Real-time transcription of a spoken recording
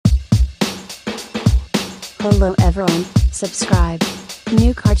Hello everyone, subscribe.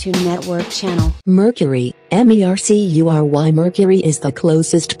 New Cartoon Network channel. Mercury, Mercury. Mercury is the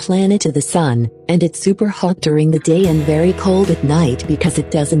closest planet to the Sun, and it's super hot during the day and very cold at night because it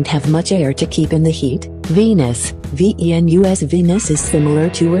doesn't have much air to keep in the heat. Venus, Venus is similar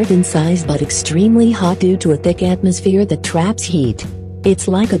to Earth in size but extremely hot due to a thick atmosphere that traps heat. It's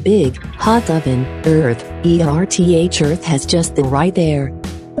like a big, hot oven. Earth, Earth has just the right air,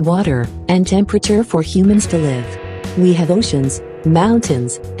 water, and temperature for humans to live. We have oceans,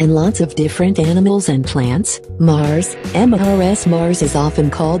 mountains, and lots of different animals and plants. Mars is often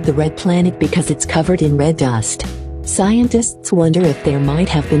called the red planet because it's covered in red dust. Scientists wonder if there might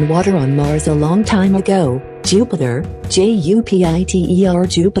have been water on Mars a long time ago. Jupiter,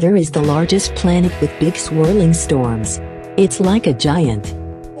 Jupiter is the largest planet with big swirling storms. It's like a giant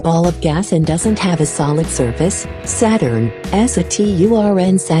ball of gas and doesn't have a solid surface. Saturn,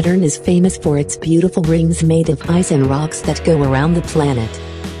 Saturn is famous for its beautiful rings made of ice and rocks that go around the planet.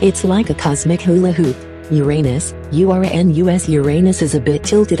 It's like a cosmic hula hoop. Uranus, Uranus is a bit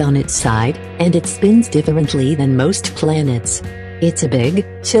tilted on its side, and it spins differently than most planets. It's a big,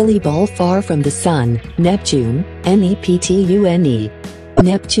 chilly ball far from the Sun. Neptune, Neptune.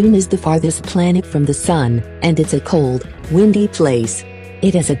 Neptune is the farthest planet from the Sun, and it's a cold, windy place.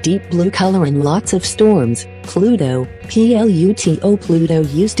 It has a deep blue color and lots of storms. Pluto, Pluto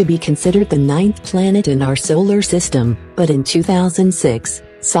used to be considered the 9th planet in our solar system, but in 2006,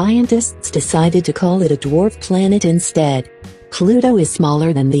 scientists decided to call it a dwarf planet instead. Pluto is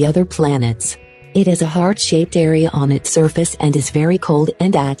smaller than the other planets. It has a heart-shaped area on its surface and is very cold,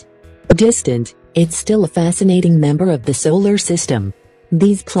 and at distant, it's still a fascinating member of the solar system.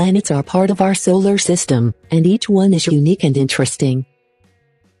 These planets are part of our solar system, and each one is unique and interesting.